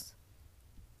Podcasts,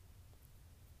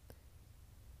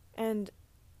 and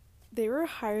they were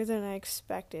higher than I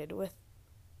expected with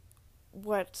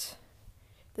what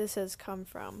this has come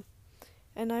from.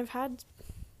 And I've had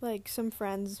like some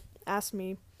friends ask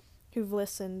me who've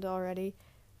listened already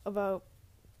about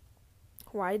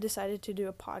why I decided to do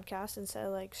a podcast instead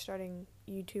of like starting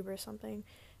YouTube or something.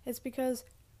 It's because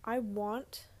I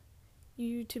want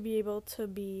you to be able to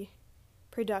be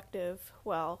productive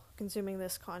while consuming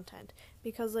this content.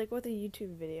 Because like with a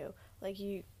YouTube video, like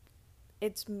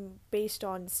it's based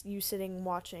on you sitting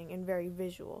watching and very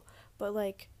visual. But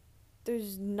like,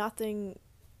 there's nothing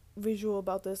visual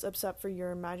about this except for your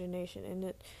imagination, and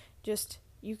it just,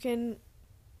 you can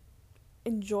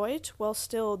enjoy it while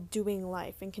still doing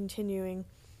life and continuing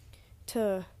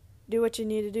to do what you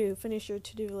need to do, finish your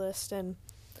to-do list, and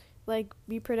like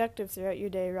be productive throughout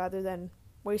your day rather than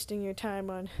wasting your time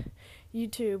on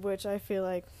YouTube, which I feel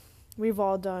like we've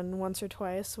all done once or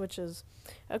twice, which is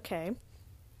okay.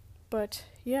 But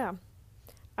yeah,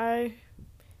 I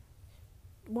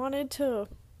wanted to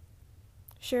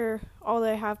share all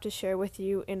I have to share with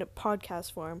you in a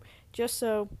podcast form, just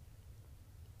so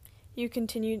you can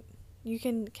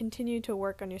continue to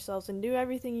work on yourselves and do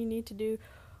everything you need to do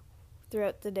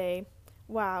throughout the day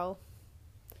while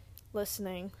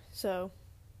listening. So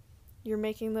you're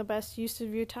making the best use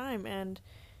of your time, and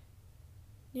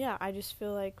yeah, I just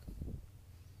feel like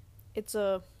it's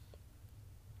a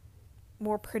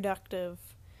more productive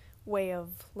way of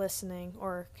listening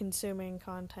or consuming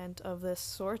content of this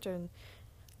sort and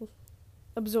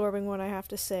absorbing what I have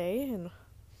to say and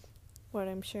what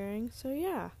I'm sharing. So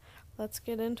yeah, let's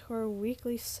get into our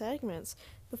weekly segments.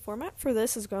 The format for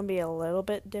this is going to be a little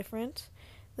bit different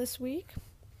this week,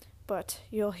 but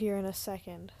you'll hear in a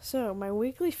second. So my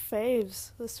weekly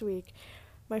faves this week.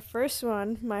 My first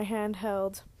one, my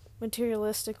handheld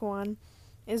materialistic one,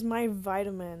 is my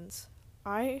vitamins.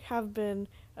 I have been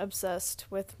obsessed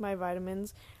with my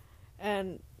vitamins,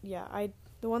 and yeah,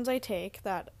 the ones I take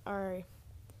that are,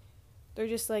 they're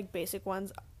just like basic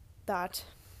ones that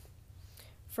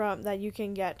you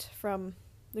can get from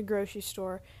the grocery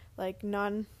store. Like,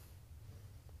 none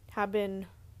have been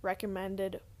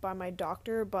recommended by my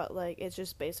doctor, but like it's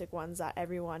just basic ones that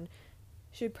everyone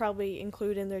should probably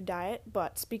include in their diet.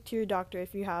 But speak to your doctor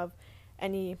if you have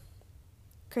any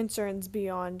concerns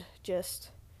beyond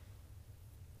just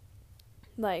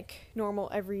like normal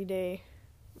everyday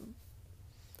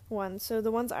ones. So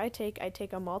the ones I take a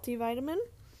multivitamin,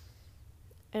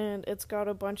 and it's got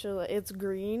a bunch of, it's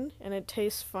green and it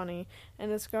tastes funny,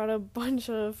 and it's got a bunch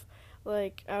of,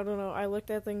 like, I don't know, I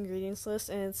looked at the ingredients list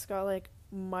and it's got like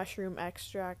mushroom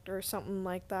extract or something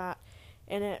like that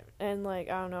in it, and like,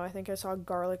 I don't know, I think I saw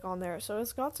garlic on there. So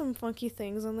it's got some funky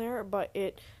things in there, but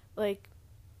it's like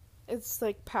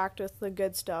packed with the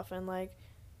good stuff, and like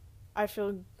I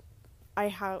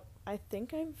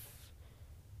think I've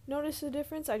noticed a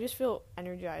difference. I just feel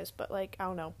energized, but like, I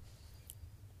don't know.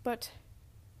 But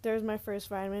there's my first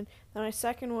vitamin. Then my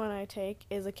second one I take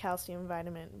is a calcium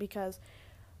vitamin, because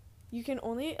you can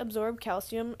only absorb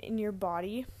calcium in your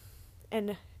body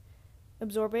and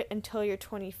absorb it until you're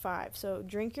 25. So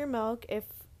drink your milk if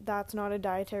that's not a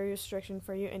dietary restriction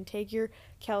for you, and take your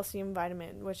calcium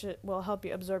vitamin, which it will help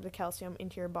you absorb the calcium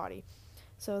into your body.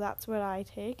 So that's what I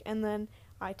take. And then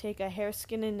I take a hair,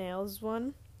 skin, and nails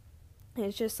one. And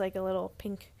it's just like a little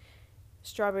pink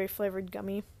strawberry flavored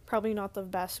gummy. Probably not the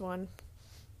best one.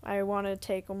 I want to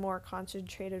take a more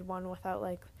concentrated one without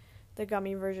like the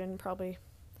gummy version, probably,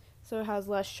 so it has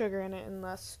less sugar in it and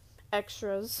less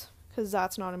extras, because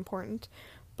that's not important.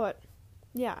 But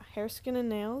yeah, hair, skin, and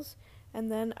nails.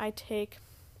 And then I take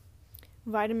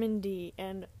vitamin D,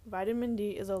 and vitamin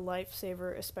D is a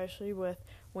lifesaver, especially with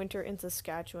winter in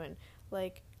Saskatchewan.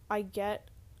 Like, I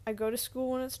go to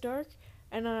school when it's dark,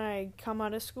 and I come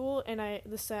out of school and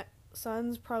the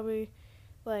sun's probably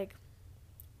like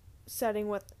setting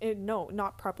with it. No,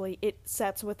 not properly. It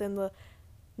sets within the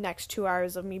next 2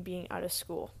 hours of me being out of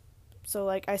school. So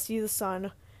like, I see the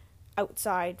sun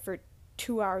outside for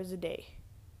 2 hours a day,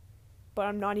 but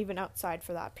I'm not even outside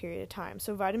for that period of time.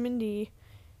 So vitamin D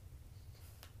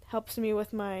helps me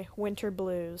with my winter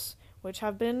blues, which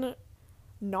have been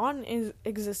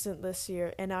non-existent this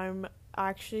year, and I'm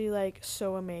actually like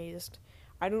so amazed.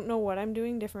 I don't know what I'm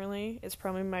doing differently. It's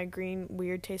probably my green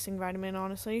weird tasting vitamin,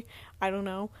 honestly. I don't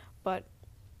know, but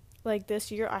like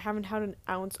this year I haven't had an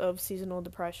ounce of seasonal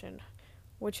depression,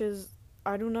 which is,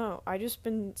 I don't know, I just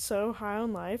been so high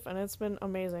on life, and it's been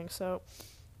amazing. So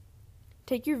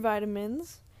take your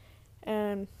vitamins,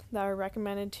 and that are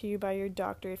recommended to you by your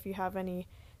doctor if you have any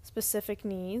specific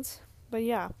needs. But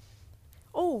yeah.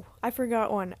 Oh, I forgot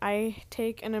one. I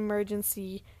take an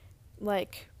emergency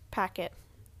like packet,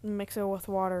 mix it with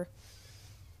water.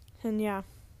 And yeah,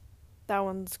 that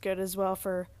one's good as well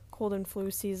for cold and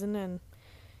flu season and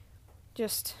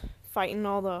just fighting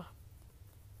all the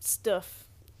stuff.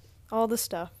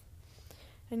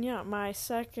 And yeah, my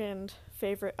second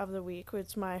favorite of the week, which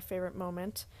is my favorite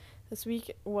moment this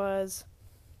week, was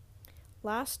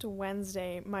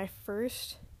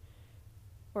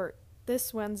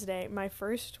this Wednesday, my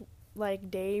first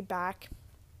like day back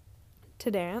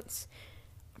to dance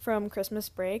from Christmas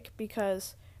break,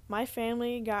 because my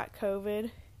family got COVID,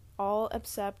 all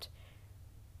except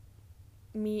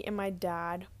me and my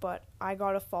dad, but I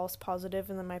got a false positive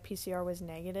and then my PCR was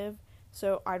negative,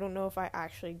 so I don't know if I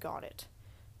actually got it.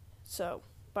 So,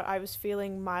 but I was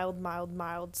feeling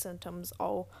mild symptoms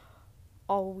all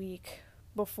week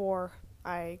before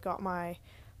I got my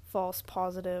false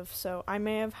positive, so I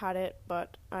may have had it,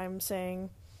 but I'm saying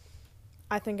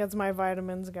I think it's my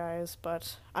vitamins, guys.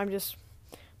 But I'm just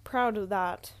proud of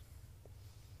that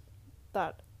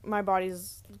my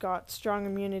body's got strong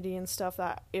immunity and stuff,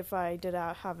 that if I did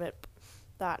have it,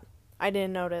 that I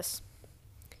didn't notice.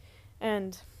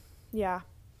 And yeah,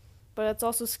 but it's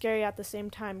also scary at the same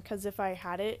time, because if I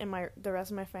had it and the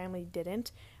rest of my family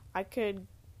didn't, I could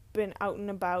been out and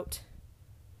about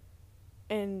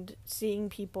and seeing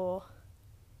people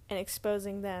and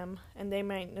exposing them, and they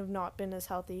might have not been as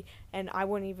healthy, and I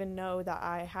wouldn't even know that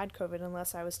I had COVID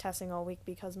unless I was testing all week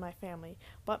because of my family.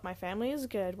 But my family is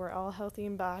good. We're all healthy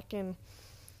and back and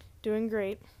doing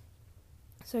great.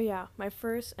 So yeah,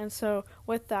 so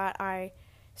with that, I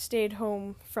stayed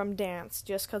home from dance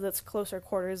just because it's closer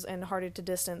quarters and harder to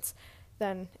distance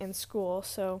than in school.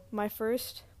 So my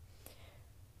first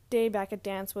day back at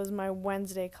dance was my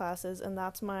Wednesday classes, and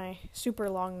that's my super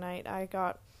long night. I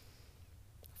got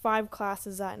 5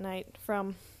 classes that night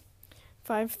from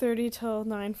 5:30 till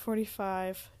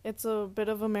 9:45. It's a bit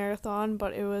of a marathon,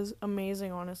 but it was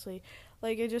amazing, honestly.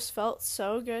 Like, it just felt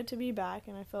so good to be back,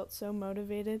 and I felt so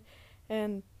motivated.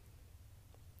 And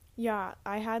yeah,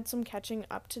 I had some catching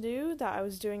up to do that I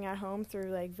was doing at home through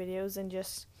like videos and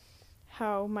just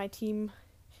how my team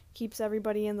keeps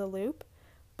everybody in the loop.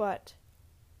 But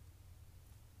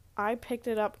I picked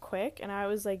it up quick, and I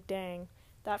was like, dang,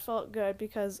 that felt good,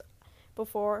 because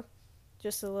before,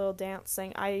 just a little dance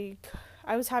thing, I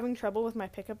was having trouble with my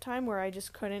pickup time where I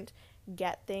just couldn't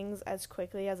get things as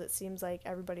quickly as it seems like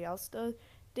everybody else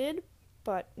did.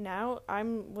 But now I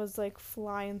was like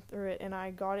flying through it, and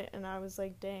I got it, and I was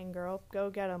like, dang, girl, go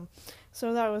get 'em.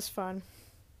 So that was fun.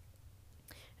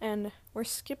 And we're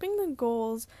skipping the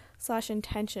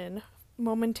goals/intention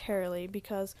momentarily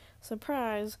because,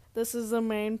 surprise, this is the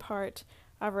main part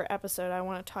of our episode. I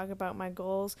want to talk about my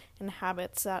goals and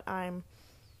habits that I'm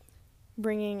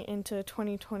bringing into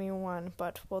 2021,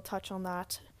 but we'll touch on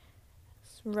that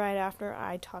right after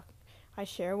I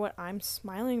share what I'm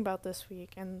smiling about this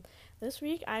week. And this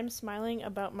week I'm smiling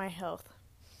about my health.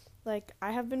 Like,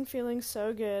 I have been feeling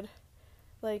so good,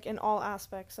 like, in all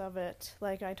aspects of it,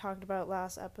 like I talked about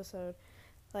last episode.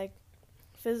 Like,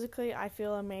 physically, I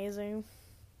feel amazing.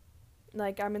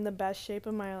 Like, I'm in the best shape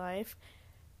of my life.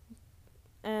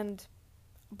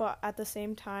 But at the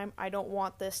same time, I don't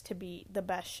want this to be the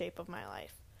best shape of my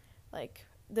life. Like,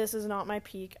 this is not my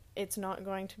peak. It's not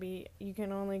going to be. You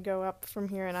can only go up from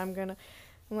here, and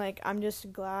I'm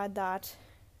just glad that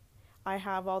I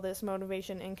have all this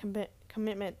motivation and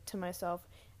commitment to myself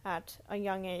at a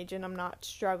young age, and I'm not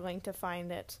struggling to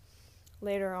find it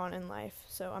later on in life.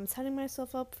 So I'm setting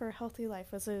myself up for a healthy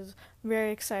life. This is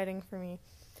very exciting for me.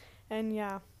 And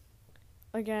yeah,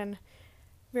 again,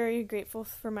 very grateful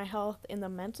for my health in the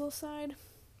mental side,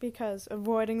 because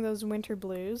avoiding those winter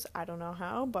blues, I don't know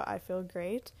how, but I feel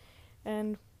great.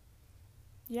 And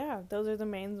yeah, those are the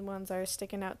main ones that are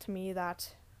sticking out to me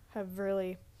that have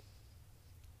really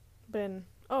been.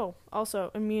 Oh,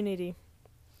 also immunity.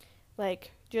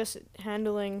 Like, just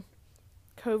handling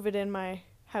COVID in my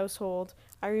household.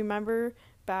 I remember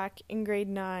back in grade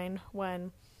 9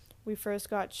 when we first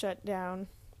got shut down.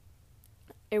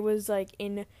 It was like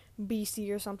in BC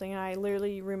or something, and I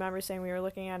literally remember saying, we were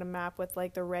looking at a map with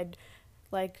like the red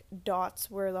like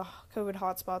dots where the COVID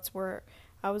hotspots were.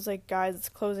 I was like, guys, it's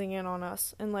closing in on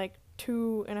us. And like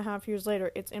 2.5 years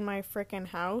later, it's in my frickin'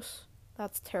 house.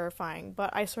 That's terrifying.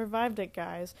 But I survived it,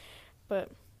 guys. But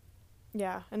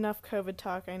yeah, enough COVID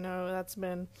talk. I know that's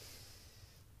been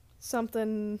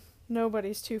something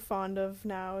nobody's too fond of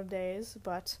nowadays.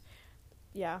 But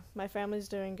yeah, my family's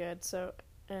doing good. So,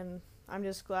 and I'm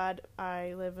just glad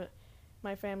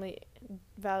my family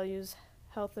values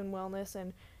health and wellness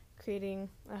and creating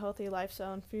a healthy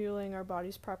lifestyle and fueling our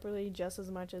bodies properly just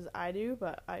as much as I do.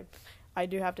 But I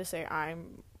do have to say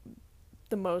I'm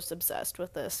the most obsessed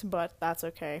with this, but that's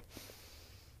okay.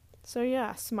 So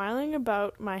yeah, smiling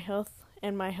about my health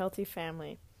and my healthy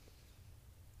family.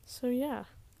 So yeah,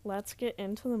 let's get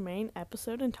into the main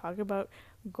episode and talk about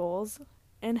goals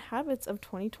and habits of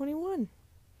 2021.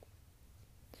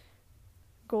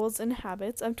 Goals and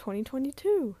habits of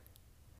 2022.